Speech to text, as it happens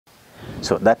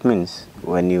So that means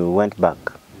when you went back,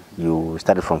 you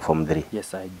started from Form 3?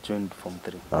 Yes, I joined Form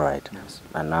 3. All right. Yes.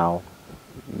 And now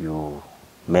you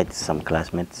met some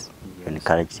classmates, Yes.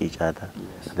 encouraged each other.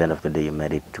 Yes. At the end of the day, you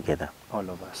made it together. All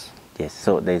of us. Yes.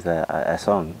 So there's a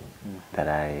song that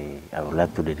I would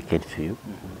like to dedicate to you.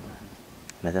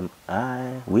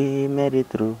 We made it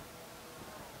through,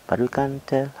 but we can't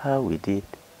tell how we did.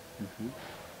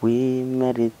 We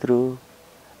made it through,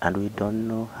 and we don't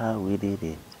know how we did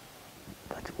it.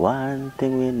 But one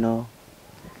thing we know,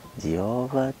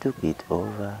 Jehovah took it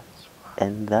over,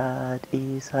 and that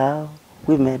is how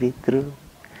we made it through.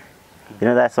 You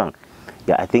know that song?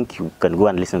 Yeah, I think you can go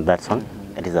and listen to that song.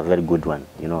 It is a very good one.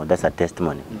 You know, that's a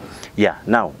testimony. Yeah,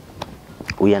 now,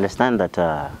 we understand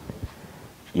that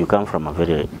you come from a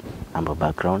very humble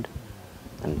background,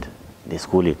 and the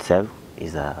school itself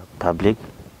is a public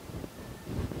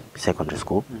secondary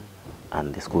school,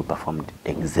 and the school performed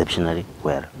exceptionally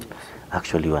well.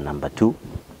 Actually, you are number 2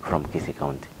 from Kisii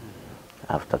County,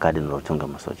 after Cardinal Ochunga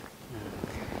Masojo.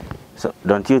 So,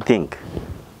 don't you think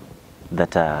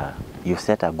that you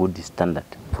set a good standard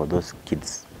for those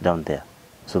kids down there,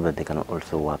 so that they can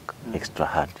also work extra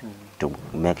hard to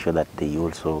make sure that they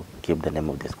also keep the name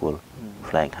of the school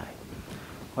flying high?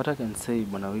 What I can say,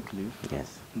 Bwana Wycliffe,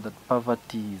 Yes. that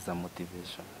poverty is a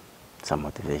motivation. It's a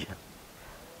motivation.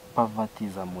 Poverty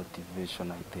is a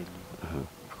motivation, I tell you.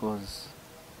 Because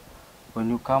when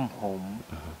you come home,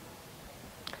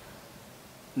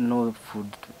 no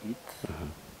food to eat,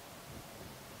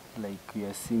 like you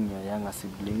are seeing your younger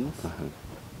siblings,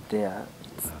 there,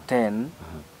 it's 10,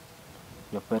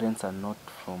 your parents are not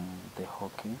from the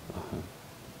hockey.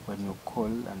 When you call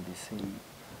and they say,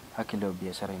 haki leo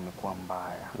biashara imekuwa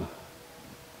mbaya.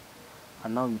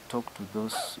 And now you talk to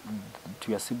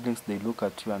your siblings, they look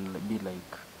at you and be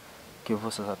like,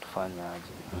 kevo sasa tufanya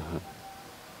aje.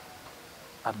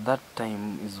 At that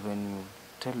time is when you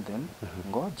tell them,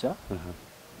 ngoja,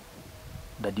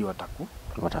 daddy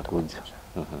watakuja.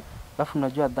 Alafu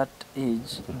unajua at that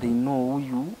age, they know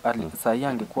huyu, sahi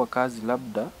angekuwa kazi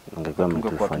labda,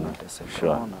 tungekuwa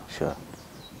tunateseka. Sure.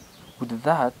 With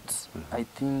that, I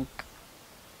think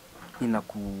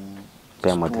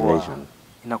Pay motivation.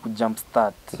 Inaku jump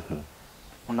start.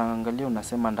 Unaangalia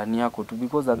unasema ndani yako tu,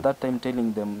 because at that time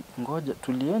telling them, ngoja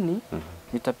tulieni,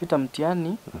 nitapita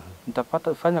mtihani,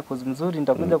 nitapata fanya kozi mzuri,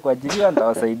 nitakuja kuajiriwa,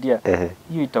 nitawasaidia.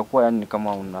 Hiyo itakuwa yani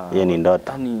kama hiyo ni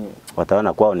ndoto.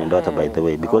 Wataona kwao ni ndoto, by the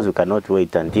way, because we cannot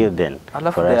wait until then.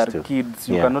 For they are kids,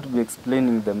 you cannot be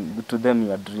explaining to them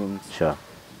your dreams. Sure.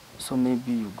 So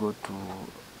maybe you go to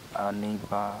a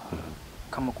neighbor,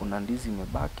 kama kuna ndizi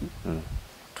imebaki,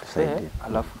 tupe,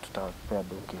 alafu tutawapea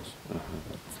do kesho.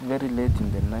 It's very late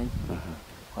in the night.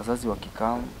 Wazazi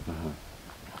wakikam,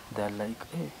 they're like,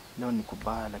 leo ni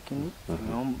kubaya, lakini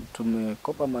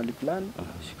tumekopa mali fulani,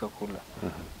 shika kula.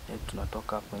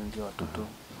 Tunatoka hapo nje, watoto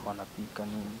wanapika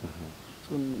nini.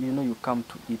 So you know you come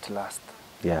to eat last.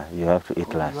 Yeah, you have to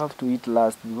eat last. You have to eat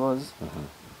last, because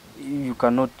you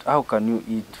cannot, how can you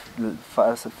eat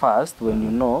fast when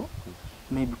you know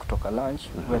maybe kutoka lunch,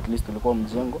 where at least ulikuwa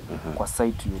mjengo, kwa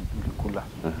site ulikula.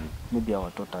 Maybe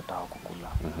watoto hata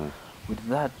hawakukula. With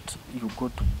that, you go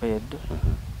to bed,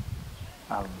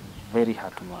 a very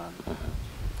hard man.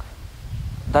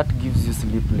 That gives you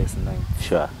sleepless nights.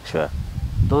 Sure.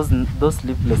 Those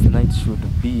sleepless nights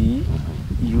should be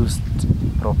used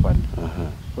properly.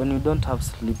 When you don't have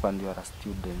sleep and you are a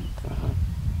student,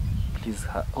 please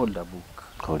hold a book.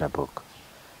 Hold a book.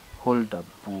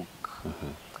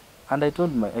 And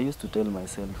I used to tell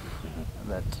myself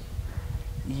that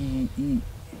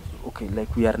okay,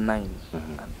 like we are 9.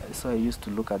 And so I used to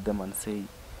look at them and say,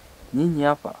 nyinyi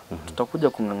hapa tutakuja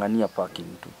kungangania parking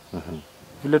tu.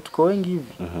 Vile tuko wengi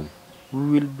hivi,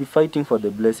 we will be fighting for the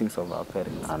blessings of our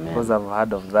parents. Amen. Because I've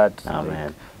heard of that. Amen.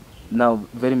 Like, now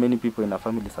very many people in a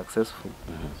family successful.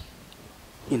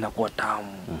 Inakuwa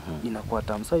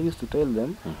tamu. So I used to tell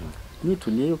them, ni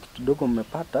tulie hiyo kitu dogo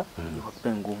mmepata,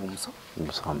 iwape nguvu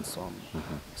msome.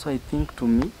 So I think to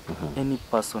me, any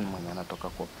person mwenye anatoka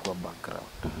kwa poor background.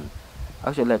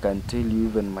 Actually, I can tell you,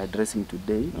 even my dressing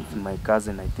today, my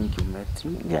cousin, I think you met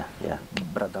him. Yeah.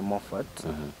 Brother Moffat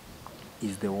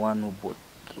is the one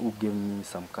who gave me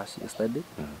some cash yesterday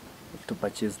to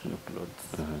purchase new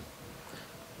clothes.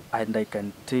 And I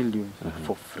can tell you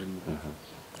for free,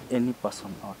 any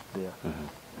person out there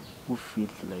who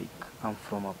feels like I'm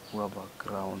from a poor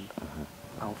background,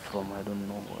 I'm from I don't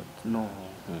know what, no.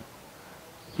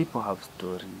 People have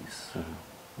stories.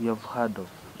 We have heard of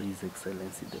His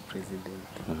Excellency the President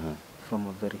from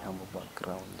a very humble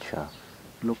background. Sure.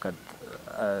 Look at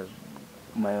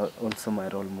my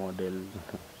role model,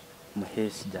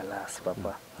 Mahesh Jalas,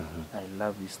 Papa. I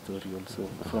love his story also.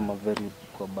 From a very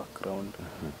poor background,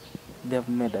 they have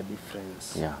made a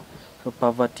difference. Yeah. So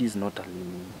poverty is not a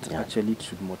limit. Yeah. Actually, it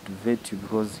should motivate you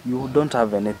because you don't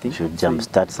have anything. Should So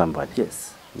jumpstart somebody.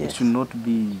 yes. Yes. It should not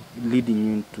be leading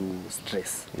you into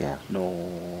stress. Yeah.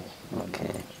 No.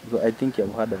 Okay. So I think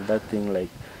you've heard of that thing like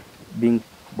being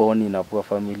born in a poor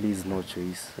family is no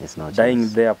choice. It's no Dying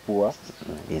choice. there poor.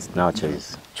 It's no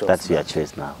choice. Chose That's your that.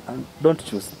 choice now. And don't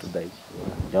choose to die.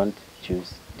 Don't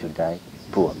choose to die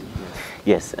poor.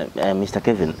 Yes, Mr.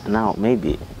 Kevin, now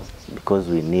maybe because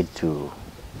we need to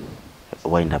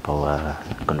wind up our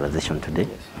conversation today.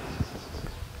 Yes.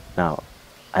 Now,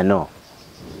 I know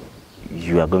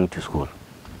you are going to school,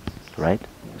 right?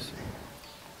 Yes.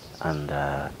 And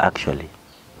actually,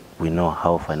 we know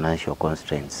how financial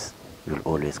constraints will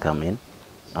always come in,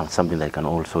 and something that can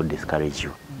also discourage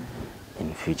you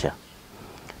in future.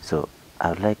 So I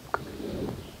would like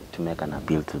to make an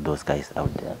appeal to those guys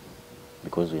out there,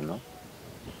 because we know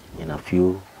in a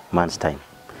few months' time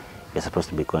you're supposed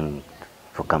to be going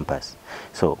for campus.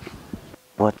 So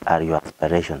what are your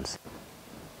aspirations?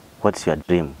 What's your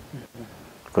dream?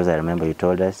 Because I remember you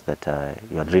told us that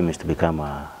your dream is to become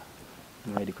a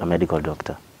medical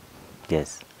doctor.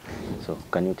 Yes. So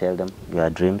can you tell them your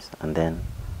dreams, and then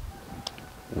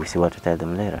we see what to tell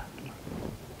them later?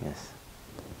 Yes.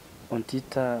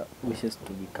 ONTITA wishes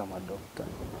to become a doctor.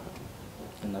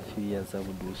 In a few years I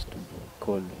would wish to be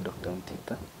called Dr.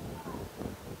 ONTITA.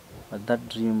 But that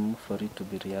dream, for it to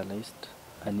be realized,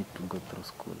 I need to go through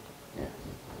school. Yeah.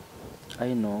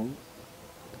 I know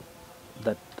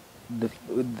that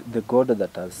the God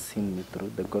that has seen me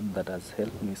through, the God that has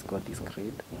helped me score this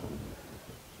grade,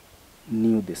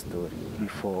 knew the story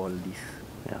before all this.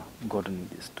 Yeah. God knew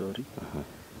the story.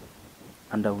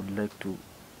 And I would like to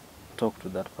talk to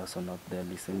that person out there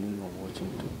listening or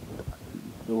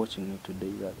watching me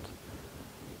today, that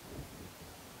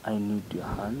I need your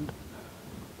hand.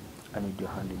 I need your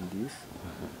hand in this,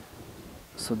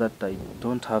 so that I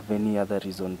don't have any other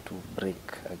reason to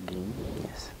break again.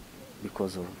 Yes.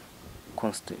 Because of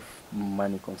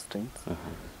money constraints.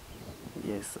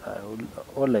 Yes,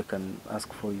 all I can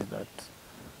ask for is that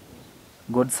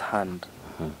God's hand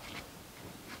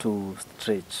to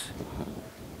stretch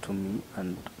to me,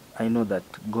 and I know that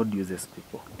God uses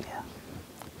people. Yeah.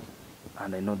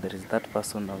 And I know there is that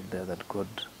person out there that God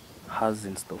has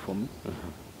in store for me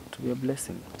to be a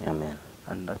blessing. Amen.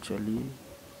 And actually,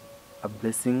 a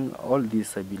blessing, all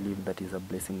this I believe that is a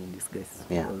blessing in disguise.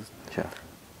 Yeah, Because sure.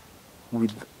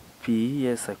 with PE,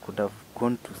 yes, I could have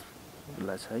gone to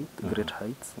large heights, great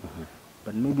heights,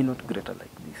 but maybe not greater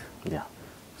like this. Yeah.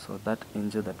 So that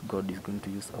angel that God is going to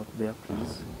use out there,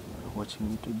 please, watching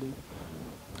me today,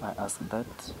 I ask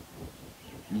that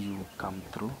you come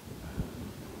through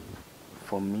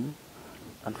for me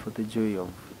and for the joy of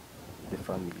the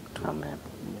family too. Amen.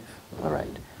 Yes. All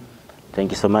right.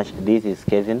 Thank you so much. This is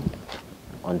Kevin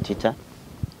ONTITA,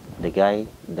 the guy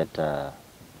that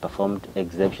performed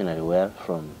exceptionally well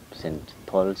from St.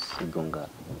 Paul's IGONGA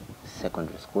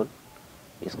Secondary School.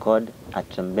 He scored a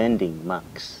tremendous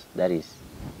marks, that is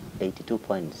 82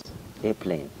 points, A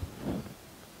plane.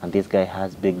 And this guy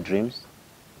has big dreams.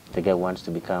 The guy wants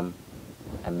to become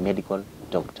a medical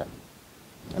doctor.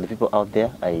 And the people out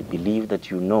there, I believe that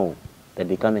you know that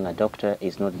becoming a doctor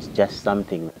is not just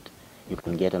something that you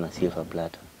can get on a silver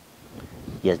platter.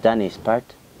 He has done his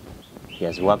part. He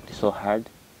has worked so hard.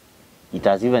 It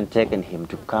has even taken him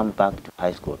to come back to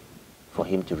high school for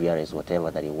him to realize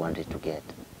whatever that he wanted to get.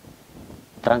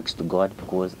 Thanks to God,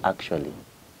 because actually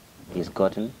he's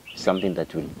gotten something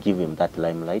that will give him that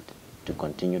limelight to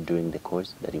continue doing the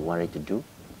course that he wanted to do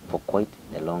for quite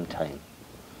a long time.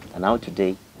 And now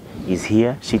today, he's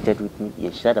here, seated with me.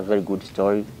 He shared a very good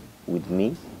story with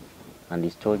me, and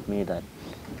he's told me that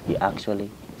he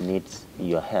actually needs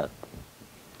your help.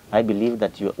 I believe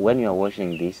that when you are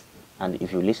watching this, and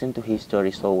if you listen to his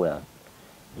story so well,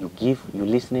 you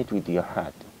listen it with your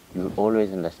heart, you will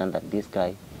always understand that this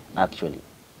guy actually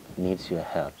needs your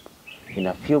help. In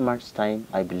a few months' time,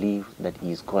 I believe that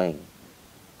he is going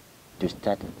to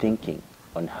start thinking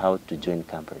on how to join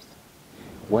campus.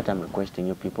 What I'm requesting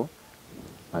you people,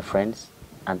 my friends,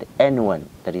 and anyone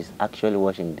that is actually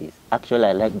watching this, actually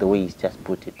I like the way he's just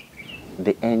put it.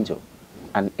 The angel,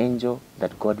 an angel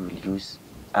that God will use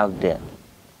out there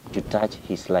to touch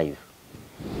his life.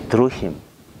 Through him,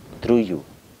 through you,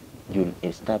 you'll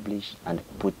establish and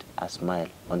put a smile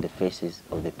on the faces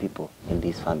of the people in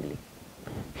this family.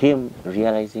 Him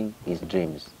realizing his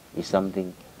dreams is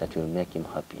something that will make him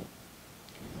happy.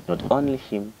 Not only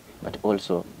him, but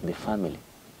also the family.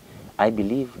 I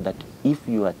believe that if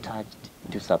you are touched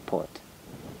to support,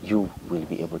 you will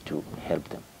be able to help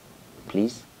them.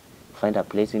 Please find a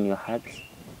place in your hearts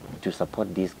to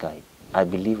support this guy. I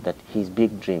believe that his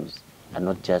big dreams are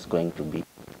not just going to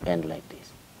end like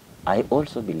this. I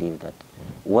also believe that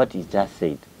what he just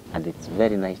said, and it's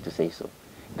very nice to say so,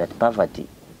 that poverty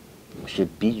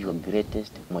should be your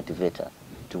greatest motivator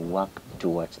to work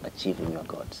towards achieving your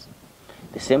goals.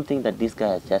 The same thing that this guy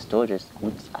has just told us,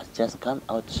 which has just come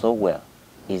out so well,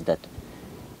 is that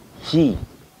he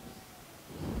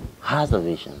has a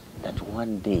vision that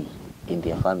one day in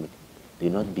their family, they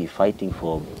will not be fighting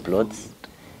for clothes,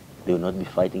 they will not be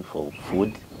fighting for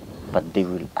food, but they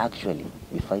will actually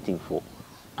be fighting for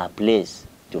a place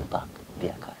to park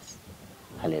their cars.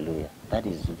 Hallelujah. That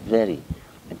is very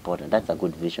important. That's a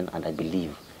good vision, and I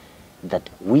believe that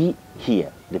we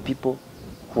here, the people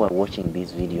who are watching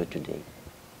this video today,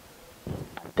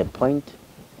 at the point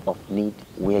of need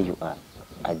where you are,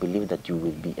 I believe that you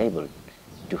will be able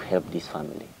to help this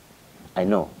family. I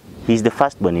know he's the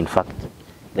firstborn. In fact,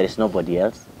 there is nobody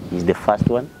else. He's the first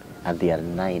one, and there are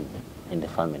 9 in the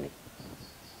family.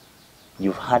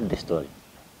 You've heard the story.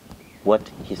 What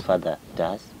his father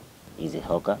does is a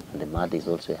hawker, and the mother is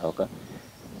also a hawker,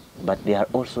 but they are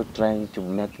also trying to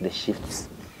make the shifts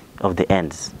of the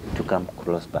ends to come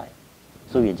close by.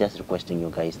 So we're just requesting you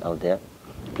guys out there,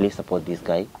 please support this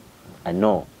guy. I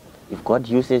know if God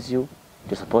uses you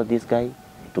to support this guy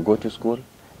to go to school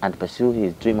and pursue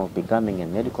his dream of becoming a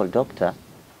medical doctor,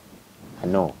 I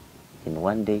know in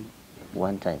one day,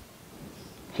 one time,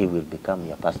 he will become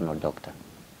your personal doctor.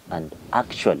 And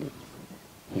actually,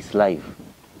 his life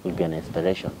will be an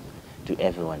inspiration to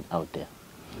everyone out there.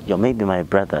 You may be my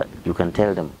brother, you can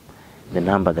tell them the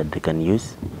number that they can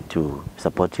use to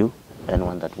support you.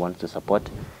 Anyone that wants to support,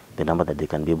 the number that they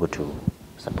can be able to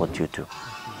support you to.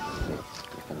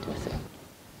 You can just say.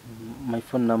 My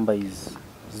phone number is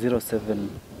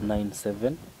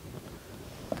 0797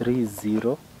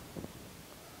 30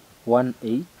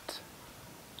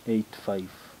 1885.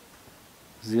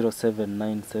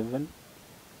 0797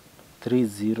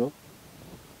 30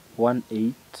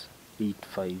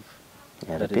 1885.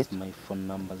 Yeah, that repeat. is my phone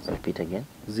number. Repeat again.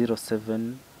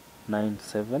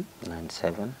 0797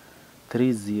 97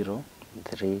 30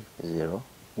 30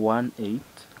 18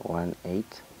 18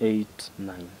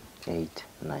 89.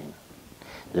 89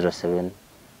 07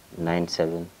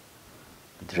 97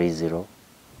 30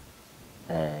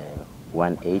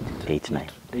 1889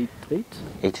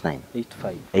 89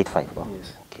 85. 85. Oh,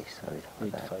 Yes. okay, sorry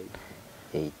about that. 85.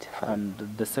 85. And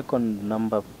the second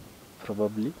number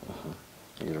probably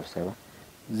 07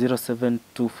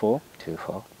 0724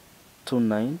 24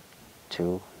 29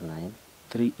 29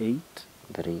 38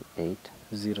 38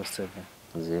 07.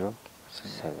 07.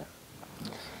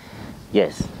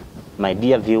 Yes, my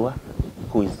dear viewer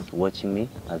who is watching me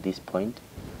at this point,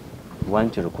 I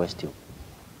want to request you.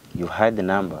 You heard the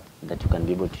number that you can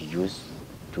be able to use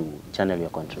to channel your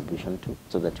contribution to,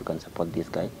 so that you can support this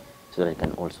guy, so that he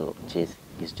can also chase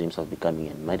his dreams of becoming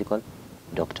a medical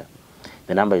doctor.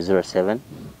 The number is 07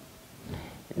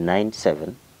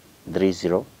 97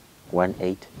 30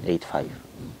 1885.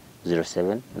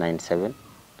 07 97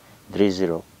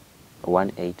 30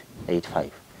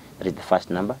 1885. That is the first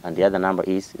number, and the other number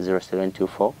is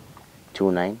 0724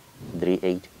 29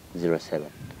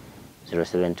 3807.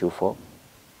 0724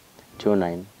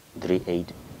 29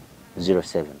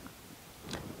 3807.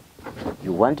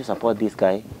 You want to support this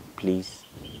guy, please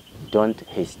don't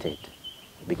hesitate,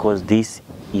 because this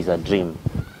is a dream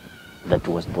that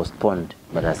was postponed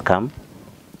but has come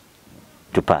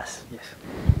to pass. Yes.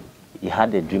 He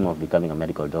had a dream of becoming a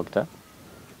medical doctor.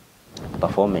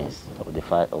 Performance of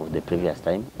the previous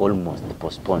time almost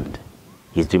postponed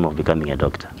his dream of becoming a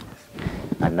doctor.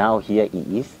 And now here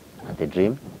he is, and the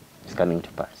dream is coming to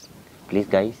pass. Please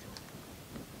guys,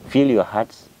 feel your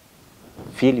hearts,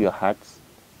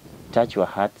 touch your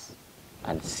hearts,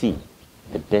 and see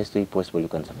the best way possible you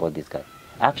can support this guy.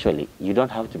 Actually, you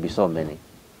don't have to be so many,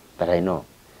 but I know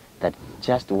that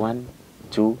just 1,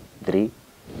 2, 3,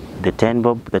 the 10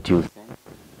 bob that you send,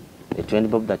 the 20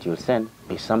 bob that you'll send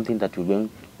is something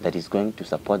that is going to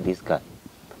support this guy.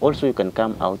 Also, you can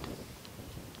come out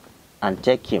and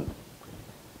take him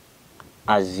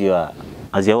as your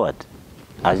what?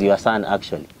 As your son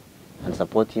actually, and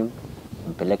support him,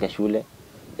 mpeleke shule,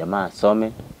 jamaa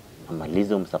asome,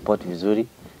 amalize umsupport vizuri.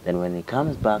 Then when he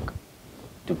comes back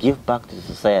to give back to the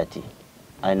society,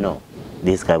 I know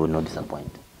this guy will not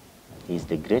disappoint. He's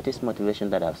the greatest motivation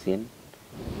that I've seen.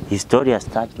 His story has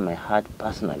touched my heart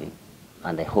personally,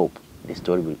 and I hope the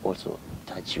story will also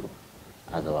touch you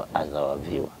as our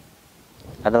viewer.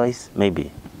 Otherwise,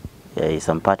 maybe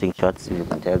some parting shots, you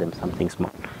can tell them something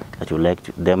small that you like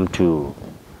them to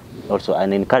also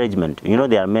an encouragement. You know,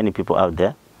 there are many people out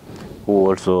there who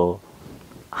also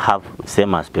have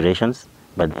same aspirations,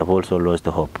 but have also lost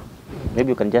the hope. Maybe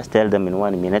you can just tell them in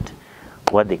 1 minute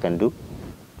what they can do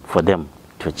for them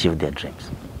to achieve their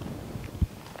dreams.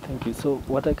 Thank you. So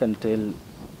what I can tell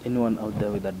anyone out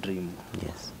there with a dream,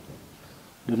 Yes.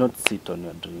 do not sit on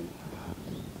your dream.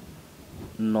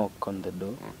 Knock on the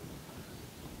door.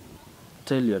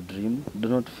 Tell your dream. Do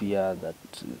not fear that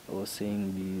or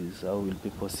saying this, how will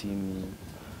people see me?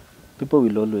 People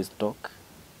will always talk.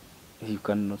 You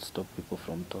cannot stop people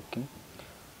from talking.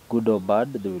 Good or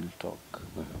bad, they will talk.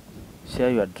 Share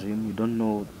your dream. You don't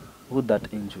know who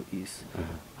that angel is.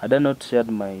 Had I not shared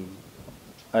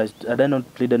had I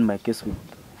not pleaded my case with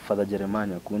Father Jeremiah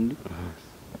Nyakundi,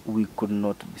 we could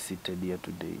not be seated here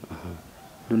today.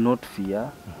 Do not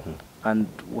fear, and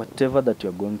whatever that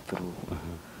you're going through,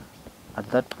 at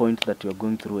that point that you're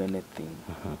going through anything,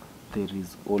 there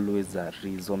is always a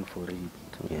reason for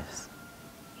it. Yes.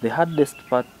 The hardest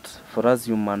part for us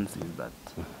humans is that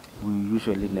we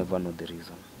usually never know the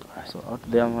reason. So out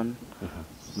there, man,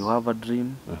 you have a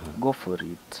dream, go for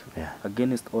it. Yeah.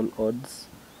 Against all odds,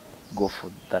 go for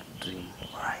that dream.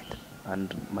 Right.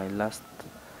 And my last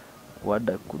word,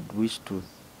 I could wish to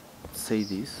say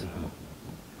this,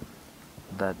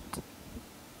 that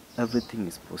everything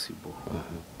is possible.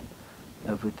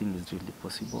 Everything is really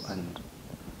possible, and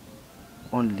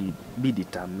only be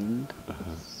determined,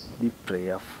 be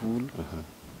prayerful,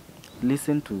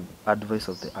 listen to advice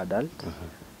of the adult.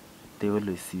 They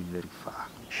always see very far.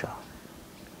 Sure.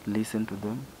 Listen to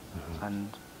them,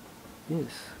 and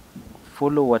yes,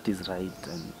 follow what is right,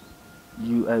 and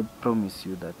I promise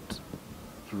you that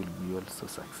you will be also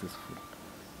successful.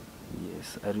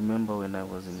 Yes, I remember when I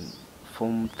was in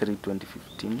Form 3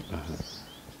 2015,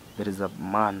 there is a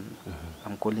man,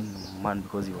 I'm calling him man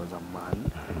because he was a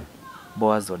man,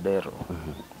 Boaz Odero.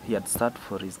 He had started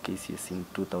for his KCS in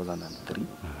 2003.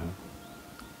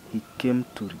 He came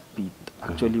to repeat.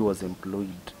 Actually, was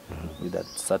employed with a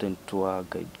certain tour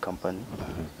guide company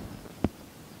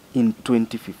in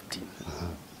 2015.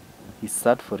 He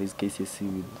started for his KCSE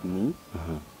with me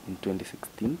in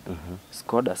 2016,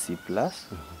 scored a C+,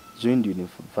 joined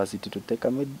university to take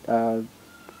an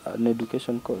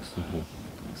education course.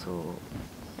 So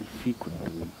if he could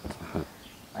do it,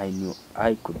 I knew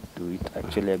I could do it.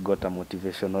 Actually, I got a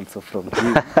motivation also from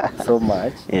him so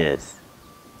much. Yes.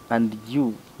 And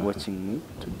you watching me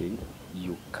today,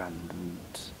 you can do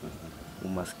it.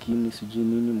 Umaskini sijui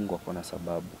nini, Mungu ako na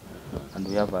sababu. And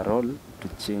we have a role to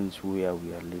change where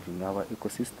we are living. Our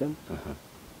ecosystem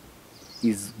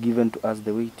is given to us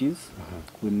the way it is.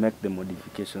 We make the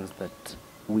modifications that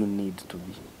we need to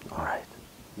be. All right.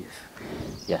 Yes.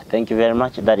 Yeah, thank you very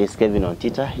much. That is Kevin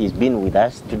ONTITA. He's been with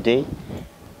us today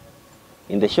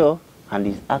in the show, and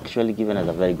he's actually given us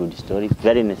a very good story,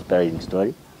 very inspiring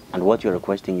story. And what you're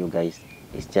requesting, you guys,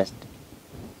 is just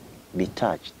be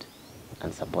touched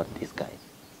and support this guy.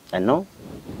 And know,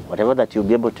 whatever that you'll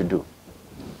be able to do,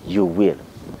 you will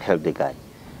help the guy.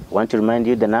 I want to remind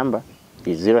you the number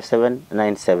is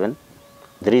 0797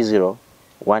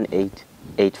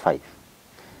 301885.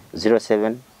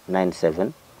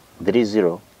 0797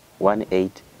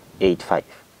 301885.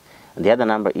 And the other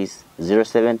number is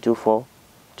 0724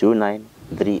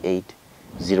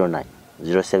 293809.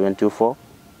 0724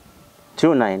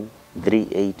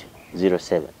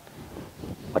 293807.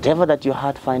 Whatever that your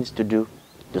heart finds to do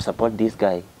to support this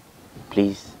guy,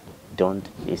 please don't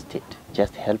hesitate.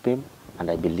 Just help him, and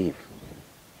I believe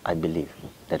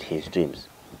that his dreams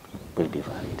will be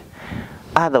valid.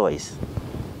 Otherwise,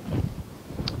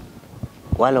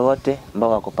 wale wote ambao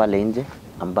wako pale nje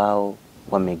ambao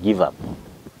wame give up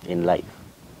in life,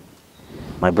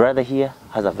 my brother here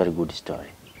has a very good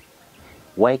story.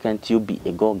 Why can't you be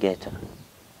a go-getter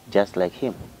just like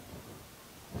him?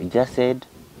 He just said,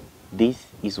 this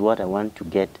is what I want to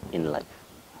get in life.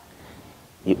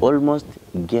 He almost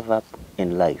gave up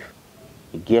in life.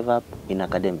 He gave up in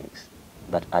academics.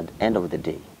 But at the end of the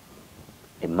day,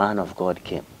 a man of God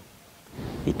came.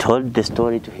 He told the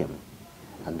story to him,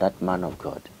 and that man of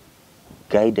God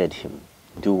guided him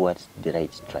to do what's the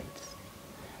right strides.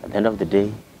 At the end of the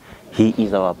day, he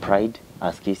is our pride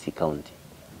as KC County.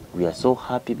 We are so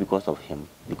happy because of him,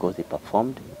 because he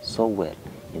performed so well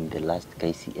in the last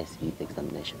KCSE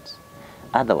examinations.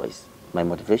 Otherwise, my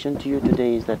motivation to you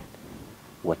today is that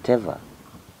whatever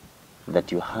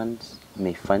that your hands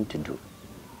may find to do,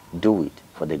 do it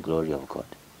for the glory of God.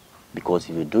 Because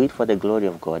if you do it for the glory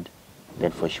of God,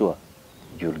 then for sure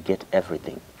you'll get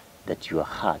everything that your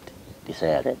heart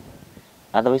desired.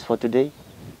 Otherwise, for today,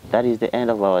 that is the end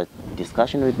of our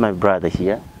discussion with my brother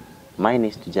here. Mine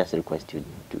is to just request you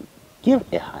to give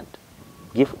a hand,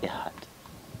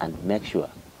 and make sure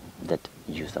that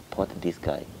you support this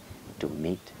guy to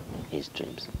meet his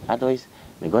dreams. Otherwise,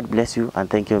 may God bless you, and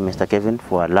thank you, Mr. Kevin,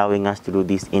 for allowing us to do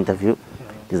this interview.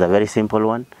 It's a very simple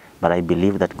one, but I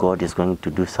believe that God is going to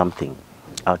do something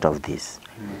out of this.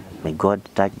 May God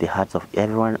touch the hearts of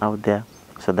everyone out there,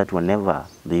 so that whenever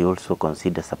they also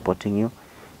consider supporting you,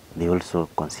 they also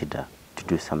consider to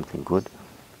do something good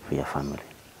for your family.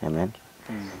 Amen.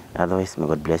 Otherwise, may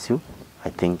God bless you. I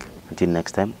think until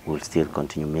next time, we'll still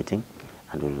continue meeting,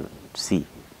 and we'll see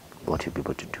what you'll be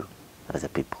able to do as a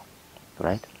people.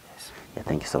 Right? Yes. Yeah,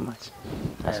 thank you so much.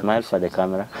 A smile for the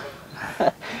camera.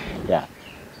 Yeah.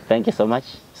 Thank you so much.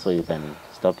 So you can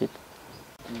stop it.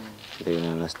 They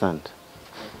will understand.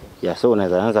 Yeah, so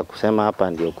unaweza anza kusema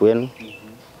hapa ndio kwenu,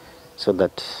 so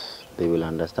that they will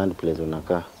understand place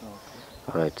unakaa.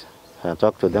 All right.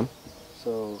 Talk to them.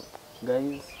 So,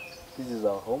 guys, this is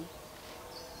our home.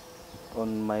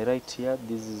 On my right here,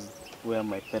 this is where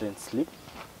my parents sleep,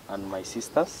 and my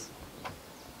sisters.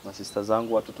 My sisters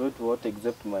zangu, watoto wetu wote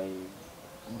except my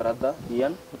brother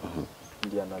Ian,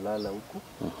 ndiye analala huku.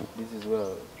 This is where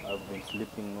I've been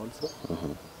sleeping also.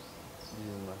 This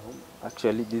is my home.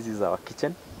 Actually, this is our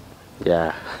kitchen.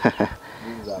 Yeah.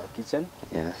 This is our kitchen.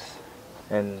 Yes.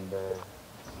 And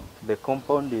the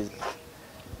compound is...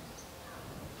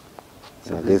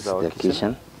 So this is the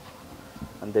kitchen.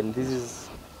 And then this is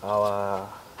our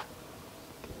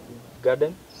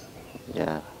garden.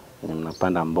 Yeah.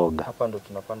 Mnapanda mboga. Hapa ndo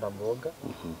tunapanda mboga.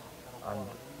 And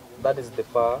that is the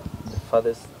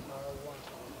farthest.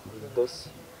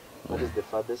 That is the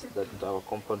farthest that our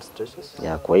compound stretches.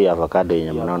 Yeah, kwa hii avocado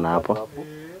yenye mnaona hapo.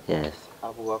 Yes.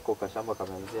 Hapo wako kashamba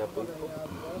kameanzia hapo.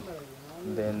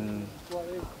 Then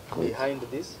behind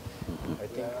this, I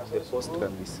think the post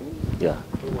can be seen. Yeah.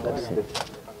 That is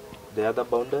the other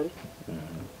boundary.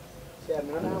 And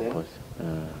then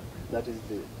that is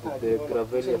the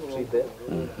gravelia tree there.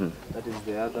 That is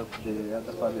the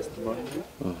other farthest boundary.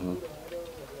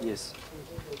 Yes.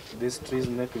 These trees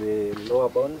make the lower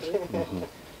boundary.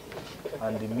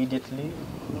 And immediately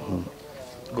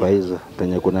kwa hizo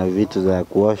penye kuna vitu za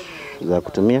kuwash za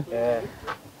kutumia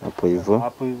hapo hivyo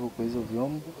kwa hizo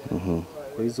vyombo.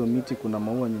 Kwa hizo miti kuna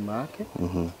maua nyuma yake.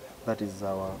 That is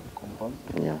our compound.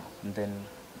 Yeah. And then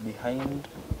behind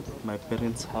my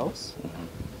parents' house,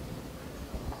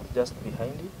 just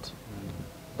behind it,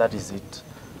 that is it.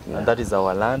 Yeah. And that is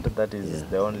our land. That is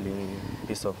the only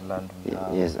piece of land we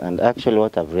have. Yes, and actually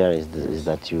what I've realized is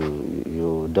that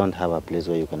you don't have a place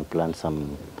where you can plant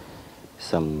some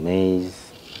maize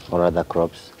or other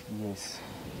crops. Yes.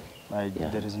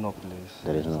 There is no place.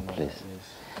 There is no place.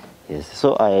 Yes.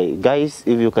 So guys,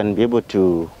 if you can be able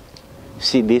to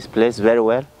see this place very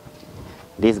well,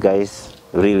 these guys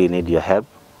really need your help,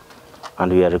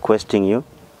 and we are requesting you,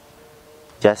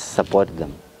 just support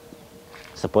them.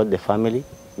 Support the family,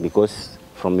 because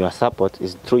from your support,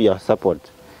 it's through your support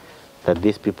that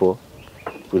these people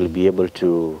will be able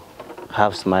to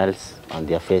have smiles on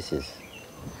their faces.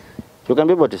 You can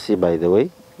be able to see, by the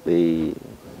way, they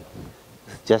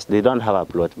don't have a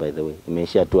plot, by the way.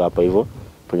 Imeishia tu hapo hivyo,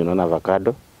 penye unaona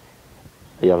avocado.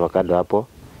 Hiyo avocado hapo,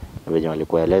 venye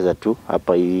walikueleza tu,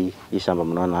 hapa hii shamba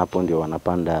mnaona hapo ndio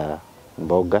wanapanda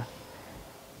mboga.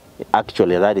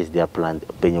 Actually, that is their plant,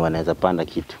 penye wanaweza panda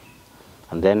kitu.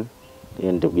 And then,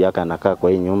 hiyo ndugu yake anakaa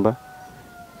kwa hii nyumba,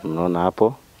 mnaona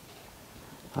hapo.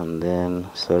 And then,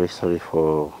 sorry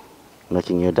for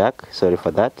making you dark, sorry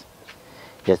for that.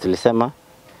 Yes, tulisema,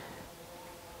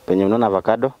 penye mnaona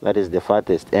avocado, that is the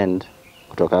farthest end,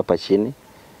 kutoka hapa chini.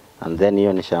 And then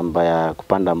hiyo ni shamba ya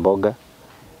kupanda mboga.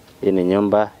 Hii ni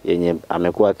nyumba yenye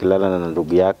amekuwa akilala na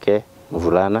ndugu yake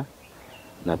mvulana,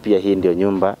 na pia hii ndio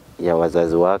nyumba ya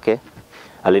wazazi wake.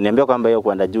 Aliniambia kwamba hiyo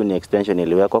kwenda juu ni extension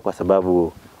iliwekwa kwa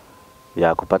sababu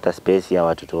ya kupata space ya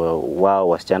watoto wao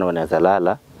wasichana wanaweza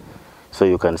lala. So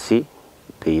you can see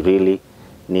they really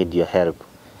need your help.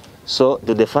 So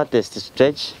to the farthest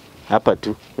stretch hapa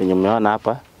tu wenye mmeona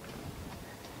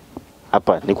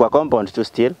hapa ni kwa compound tu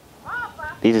still.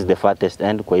 This is the farthest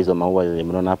end kwa hizo maua zenye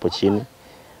mnaona hapo chini,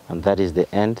 and that is the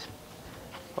end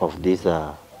of this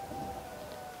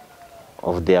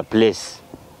of their place.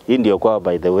 Hii ndio kwao,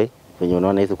 by the way, wenye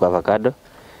unaona hizo kwa avocado,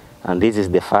 and this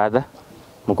is the father.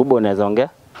 Mkubwa unaweza ongea?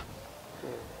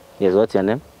 Yes, what's your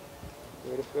name?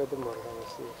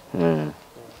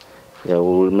 Ya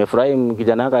umefurahi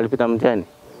kijana wako alipita mtihani?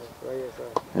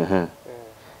 Nimefurahi sana.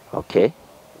 Okay.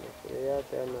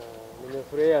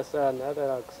 Nimefurahi sana, hata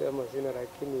la kusema sina,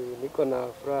 lakini niko na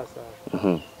furaha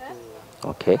sana.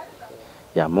 Okay.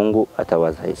 Ya Mungu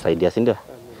atawasaidia, si ndio?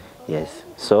 Yes.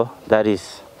 So that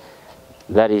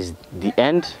is the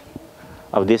end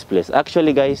of this place.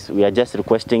 Actually, guys, we are just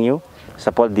requesting you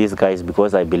support these guys,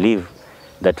 because I believe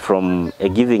that from a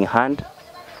giving hand,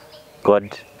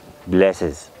 God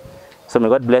blesses. So may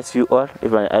God bless you all,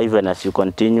 even as you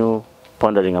continue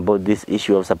pondering about this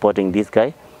issue of supporting this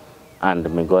guy,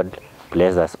 and may God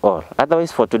bless us all.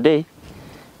 Otherwise, for today,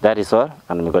 that is all,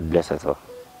 and may God bless us all.